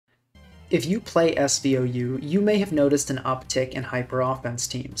If you play SVOU, you may have noticed an uptick in hyper-offense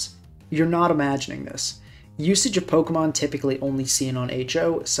teams. You're not imagining this. Usage of Pokemon typically only seen on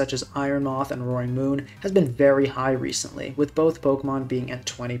HO, such as Ironmoth and Roaring Moon, has been very high recently, with both Pokemon being at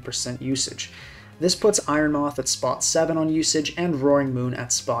 20% usage. This puts Ironmoth at spot 7 on usage and Roaring Moon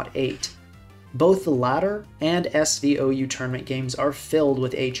at spot 8. Both the latter and SVOU tournament games are filled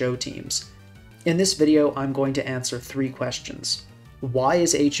with HO teams. In this video, I'm going to answer 3 questions. Why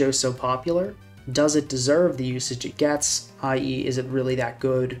is HO so popular? Does it deserve the usage it gets, i.e. is it really that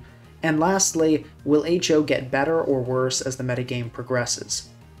good? And lastly, will HO get better or worse as the metagame progresses?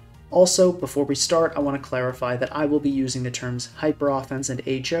 Also, before we start, I want to clarify that I will be using the terms Hyper-Offense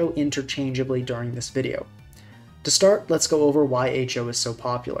and HO interchangeably during this video. To start, let's go over why HO is so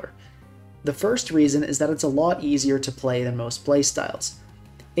popular. The first reason is that it's a lot easier to play than most playstyles.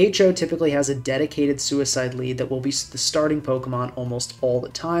 HO typically has a dedicated suicide lead that will be the starting Pokemon almost all the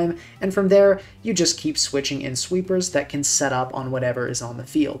time, and from there, you just keep switching in sweepers that can set up on whatever is on the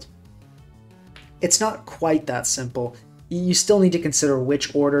field. It's not quite that simple. You still need to consider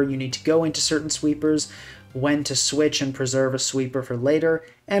which order you need to go into certain sweepers, when to switch and preserve a sweeper for later,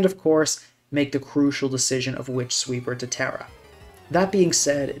 and of course, make the crucial decision of which sweeper to Terra. That being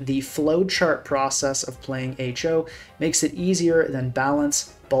said, the flowchart process of playing HO makes it easier than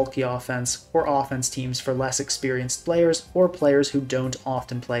balance, bulky offense, or offense teams for less experienced players or players who don't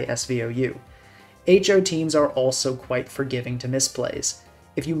often play SVOU. HO teams are also quite forgiving to misplays.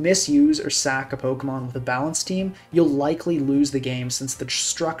 If you misuse or sack a Pokemon with a balanced team, you'll likely lose the game since the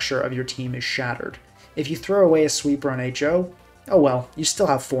structure of your team is shattered. If you throw away a sweeper on HO, oh well, you still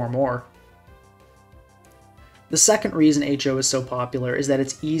have 4 more. The second reason HO is so popular is that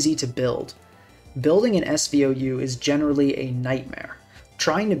it's easy to build. Building an SVOU is generally a nightmare.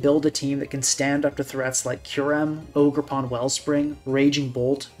 Trying to build a team that can stand up to threats like Kyurem, Ogerpon Wellspring, Raging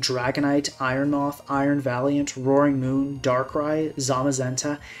Bolt, Dragonite, Ironmoth, Iron Valiant, Roaring Moon, Darkrai,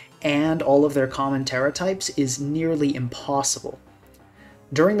 Zamazenta, and all of their common Terra types is nearly impossible.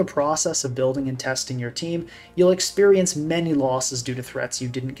 During the process of building and testing your team, you'll experience many losses due to threats you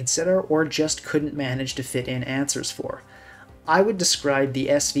didn't consider or just couldn't manage to fit in answers for. I would describe the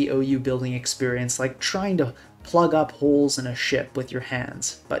SVOU building experience like trying to plug up holes in a ship with your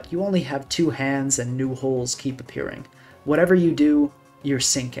hands, but you only have 2 hands and new holes keep appearing. Whatever you do, you're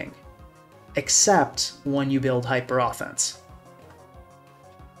sinking. Except when you build Hyper-Offense.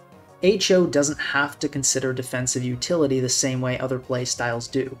 HO doesn't have to consider defensive utility the same way other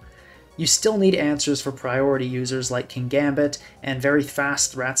playstyles do. You still need answers for priority users like Kingambit and very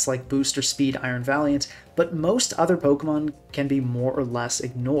fast threats like Booster Speed Iron Valiant, but most other Pokemon can be more or less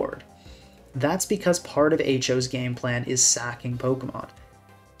ignored. That's because part of HO's game plan is sacking Pokemon.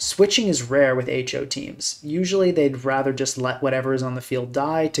 Switching is rare with HO teams. Usually they'd rather just let whatever is on the field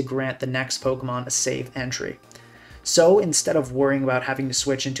die to grant the next Pokemon a safe entry. So instead of worrying about having to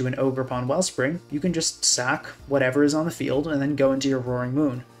switch into an Ogerpon Wellspring, you can just sack whatever is on the field and then go into your Roaring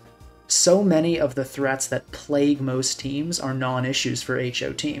Moon. So many of the threats that plague most teams are non-issues for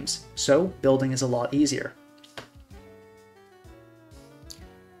HO teams, so building is a lot easier.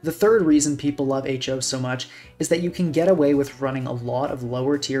 The third reason people love HO so much is that you can get away with running a lot of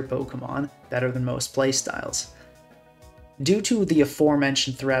lower tier Pokemon better than most playstyles. Due to the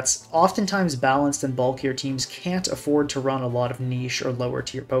aforementioned threats, oftentimes balanced and bulkier teams can't afford to run a lot of niche or lower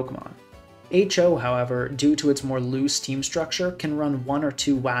tier Pokemon. HO, however, due to its more loose team structure, can run 1 or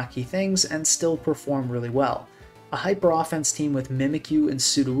 2 wacky things and still perform really well. A Hyper-Offense team with Mimikyu and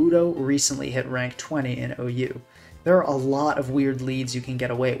Sudowoodo recently hit rank 20 in OU. There are a lot of weird leads you can get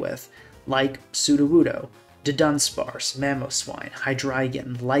away with, like Sudowoodo, Dunsparce, Mamoswine,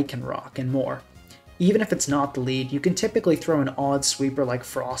 Hydreigon, Lycanroc, and more. Even if it's not the lead, you can typically throw an odd sweeper like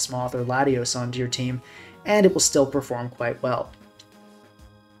Frostmoth or Latios onto your team, and it will still perform quite well.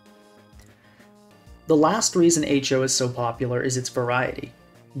 The last reason HO is so popular is its variety.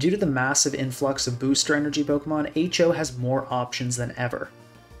 Due to the massive influx of booster energy Pokemon, HO has more options than ever.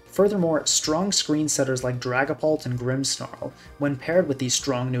 Furthermore, strong screen setters like Dragapult and Grimmsnarl, when paired with these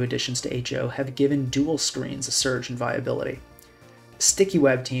strong new additions to HO, have given dual screens a surge in viability. Sticky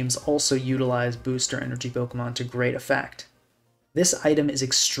Web teams also utilize booster energy Pokemon to great effect. This item is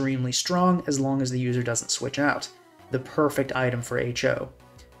extremely strong as long as the user doesn't switch out, the perfect item for HO.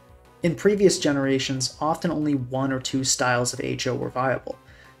 In previous generations, often only 1 or 2 styles of HO were viable.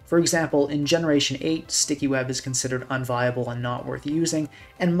 For example, in Generation 8, Sticky Web is considered unviable and not worth using,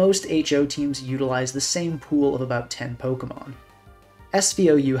 and most HO teams utilize the same pool of about 10 Pokemon.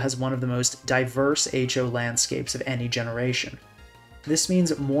 SVOU has one of the most diverse HO landscapes of any generation. This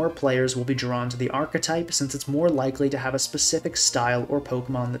means more players will be drawn to the archetype since it's more likely to have a specific style or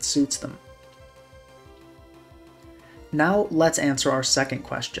Pokemon that suits them. Now let's answer our second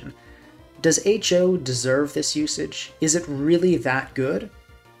question. Does HO deserve this usage? Is it really that good?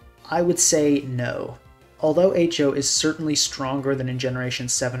 I would say no. Although HO is certainly stronger than in Generation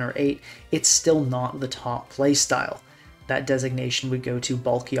 7 or 8, it's still not the top playstyle. That designation would go to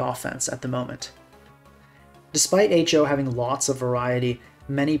bulky offense at the moment. Despite HO having lots of variety,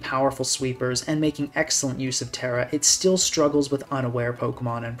 many powerful sweepers, and making excellent use of Terra, it still struggles with unaware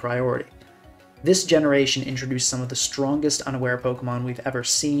Pokemon and priority. This generation introduced some of the strongest unaware Pokemon we've ever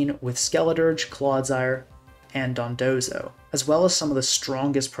seen with Skeledirge, Clodsire, and Dondozo, as well as some of the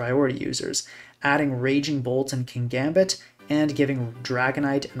strongest priority users, adding Raging Bolt and Kingambit, and giving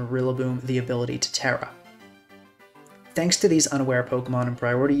Dragonite and Rillaboom the ability to Terra. Thanks to these unaware Pokemon and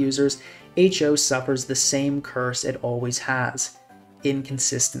priority users, HO suffers the same curse it always has: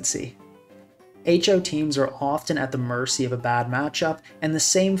 inconsistency. HO teams are often at the mercy of a bad matchup, and the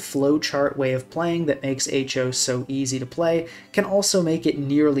same flowchart way of playing that makes HO so easy to play can also make it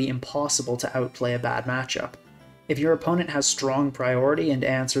nearly impossible to outplay a bad matchup. If your opponent has strong priority and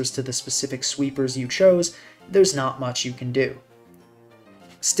answers to the specific sweepers you chose, there's not much you can do.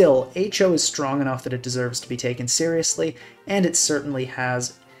 Still, HO is strong enough that it deserves to be taken seriously, and it certainly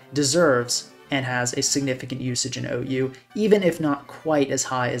deserves and has a significant usage in OU, even if not quite as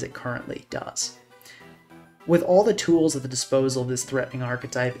high as it currently does. With all the tools at the disposal of this threatening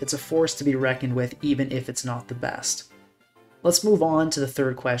archetype, it's a force to be reckoned with even if it's not the best. Let's move on to the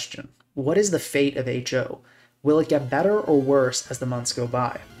third question. What is the fate of HO? Will it get better or worse as the months go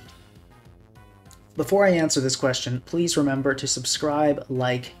by? Before I answer this question, please remember to subscribe,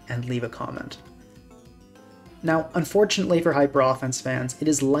 like, and leave a comment. Now, unfortunately for Hyper Offense fans, it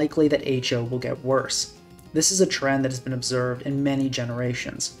is likely that HO will get worse. This is a trend that has been observed in many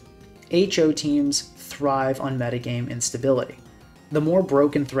generations. HO teams thrive on metagame instability. The more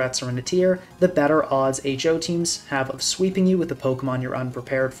broken threats are in a tier, the better odds HO teams have of sweeping you with the Pokemon you're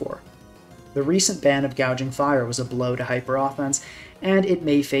unprepared for. The recent ban of Gouging Fire was a blow to Hyper Offense, and it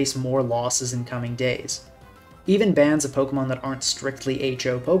may face more losses in coming days. Even bans of Pokemon that aren't strictly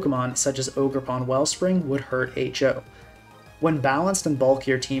HO Pokemon, such as Ogerpon Wellspring, would hurt HO. When balanced and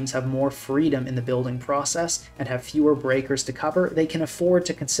bulkier teams have more freedom in the building process and have fewer breakers to cover, they can afford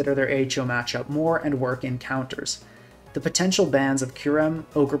to consider their HO matchup more and work in counters. The potential bans of Kyurem,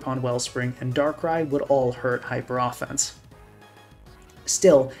 Ogerpon Wellspring, and Darkrai would all hurt Hyper Offense.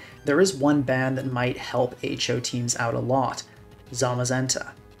 Still, there is one ban that might help HO teams out a lot: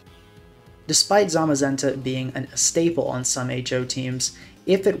 Zamazenta. Despite Zamazenta being a staple on some HO teams,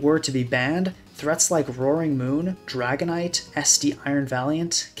 if it were to be banned, threats like Roaring Moon, Dragonite, SD Iron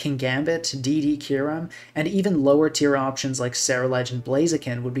Valiant, Kingambit, DD Kyurem, and even lower tier options like Ceruledge and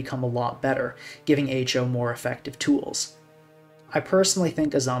Blaziken would become a lot better, giving HO more effective tools. I personally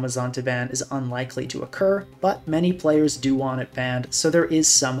think a Zamazenta ban is unlikely to occur, but many players do want it banned, so there is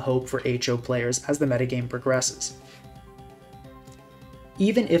some hope for HO players as the metagame progresses.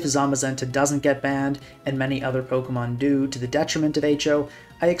 Even if Zamazenta doesn't get banned, and many other Pokemon do to the detriment of HO,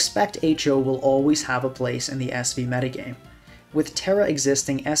 I expect HO will always have a place in the SV metagame. With Terra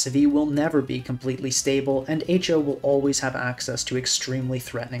existing, SV will never be completely stable, and HO will always have access to extremely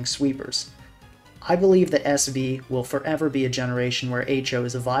threatening sweepers. I believe that SV will forever be a generation where HO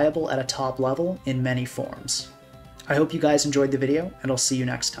is viable at a top level in many forms. I hope you guys enjoyed the video, and I'll see you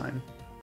next time.